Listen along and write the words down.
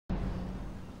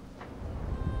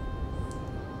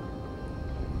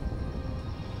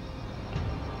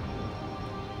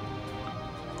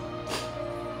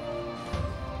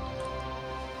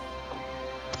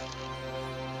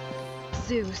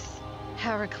Zeus,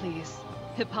 Heracles,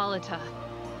 Hippolyta,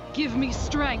 give me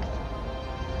strength.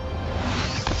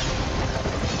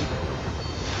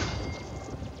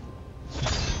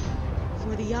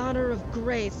 For the honor of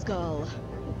Grayskull,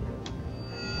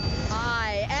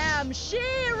 I am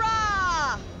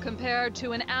She-Ra! Compared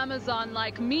to an Amazon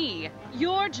like me,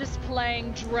 you're just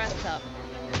playing dress-up.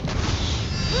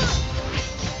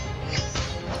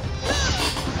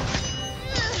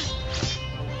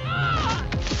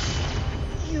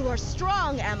 You are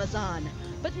strong, Amazon,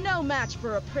 but no match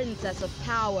for a princess of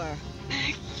power.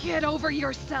 Get over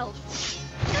yourself.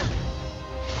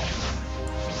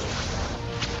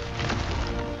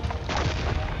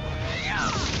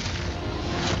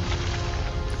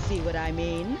 See what I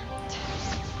mean?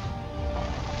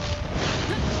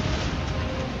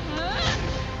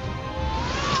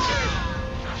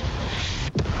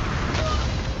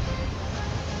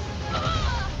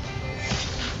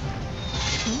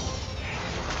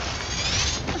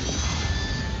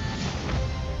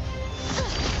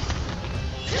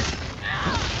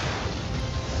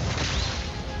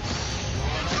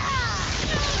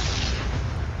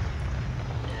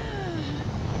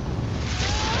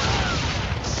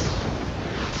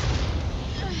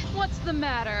 What's the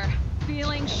matter?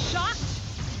 Feeling shocked?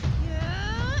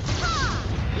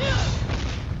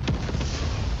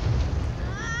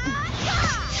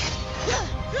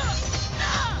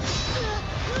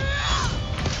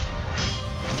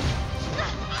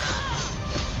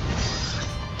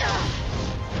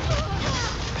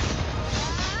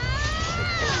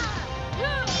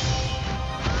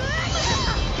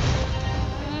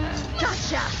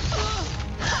 Gotcha!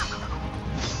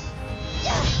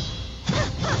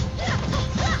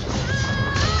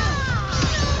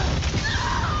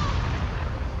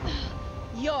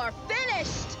 You're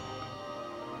finished!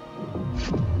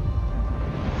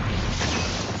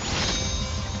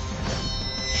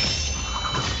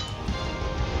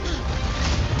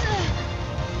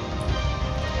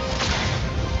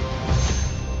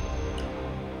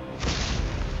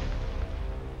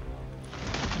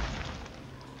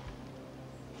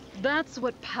 That's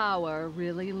what power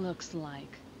really looks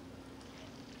like.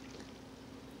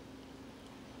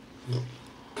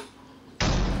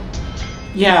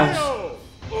 Yeah.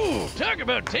 Ooh, talk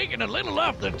about taking a little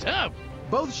off the top.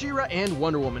 Both She-Ra and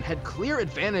Wonder Woman had clear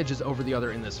advantages over the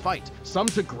other in this fight, some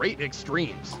to great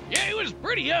extremes. Yeah, it was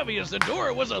pretty obvious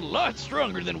Adora was a lot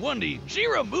stronger than Wendy.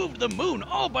 She-Ra moved the moon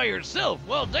all by herself,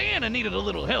 while Diana needed a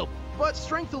little help. But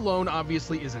strength alone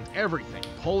obviously isn't everything.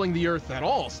 Pulling the Earth at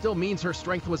all still means her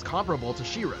strength was comparable to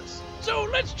She-Ra's. So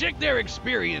let's check their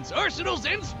experience, arsenals,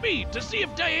 and speed to see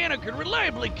if Diana could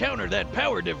reliably counter that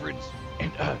power difference.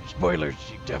 And, spoilers,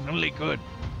 she definitely could.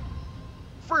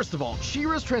 First of all,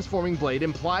 She-Ra's transforming blade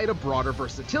implied a broader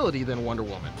versatility than Wonder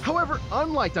Woman. However,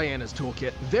 unlike Diana's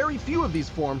toolkit, very few of these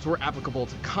forms were applicable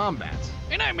to combat.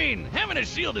 And I mean, having a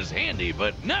shield is handy,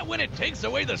 but not when it takes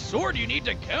away the sword you need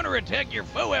to counterattack your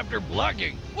foe after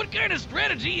blocking. What kind of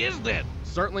strategy is that?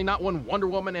 Certainly not one Wonder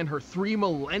Woman and her 3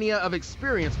 millennia of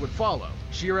experience would follow.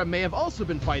 She-Ra may have also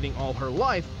been fighting all her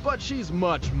life, but she's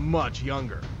much, much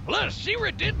younger. Plus,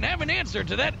 She-Ra didn't have an answer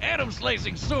to that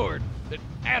atom-slicing sword.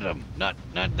 Atom, not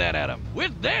that atom.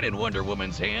 With that in Wonder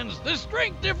Woman's hands, the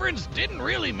strength difference didn't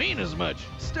really mean as much.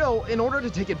 Still, in order to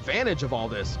take advantage of all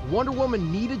this, Wonder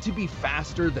Woman needed to be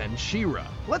faster than She-Ra.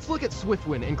 Let's look at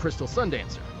Swiftwind and Crystal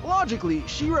Sundancer. Logically,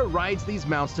 She-Ra rides these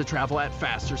mounts to travel at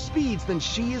faster speeds than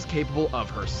she is capable of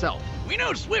herself. We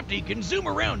know Swifty can zoom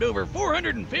around over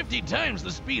 450 times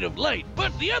the speed of light,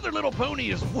 but the other little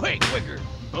pony is way quicker.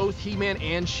 Both He-Man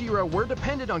and She-Ra were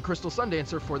dependent on Crystal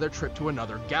Sundancer for their trip to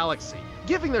another galaxy,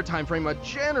 giving their time frame a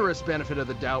generous benefit of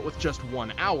the doubt with just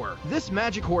 1 hour. This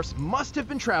magic horse must have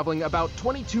been traveling about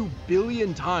 22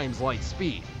 billion times light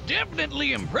speed.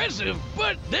 Definitely impressive,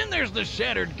 but then there's the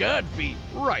Shattered God feat.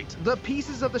 Right, the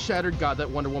pieces of the Shattered God that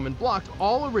Wonder Woman blocked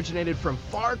all originated from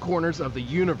far corners of the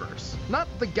universe. Not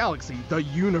the galaxy, the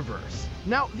universe.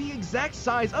 Now, the exact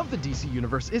size of the DC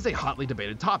Universe is a hotly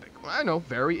debated topic. I know,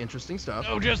 very interesting stuff.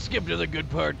 Oh, just skip to the good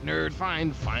part, nerd.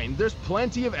 Fine. There's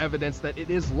plenty of evidence that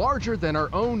it is larger than our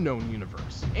own known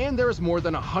universe. And there is more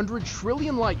than 100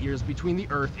 trillion light years between the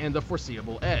Earth and the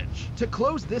foreseeable edge. To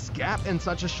close this gap in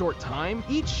such a short time,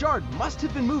 each shard must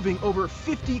have been moving over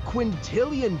 50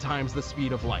 quintillion times the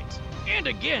speed of light. And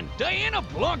again, Diana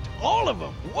blocked all of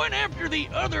them, one after the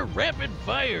other rapid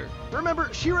fire.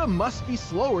 Remember, She-Ra must be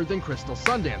slower than Crystal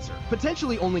Sundancer,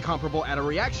 potentially only comparable at a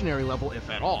reactionary level if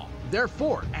at all.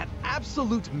 Therefore, at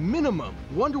absolute minimum,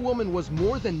 Wonder Woman was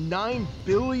more than 9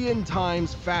 billion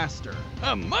times faster.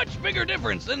 A much bigger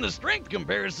difference than the strength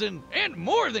comparison, and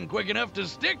more than quick enough to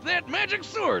stick that magic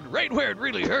sword right where it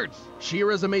really hurts.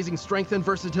 She-Ra's amazing strength and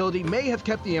versatility may have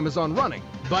kept the Amazon running,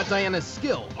 but Diana's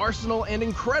skill, arsenal, and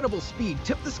incredible speed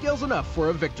tipped the scales enough for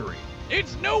a victory.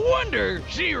 It's no wonder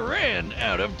she ran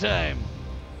out of time.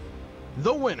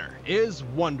 The winner is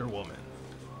Wonder Woman.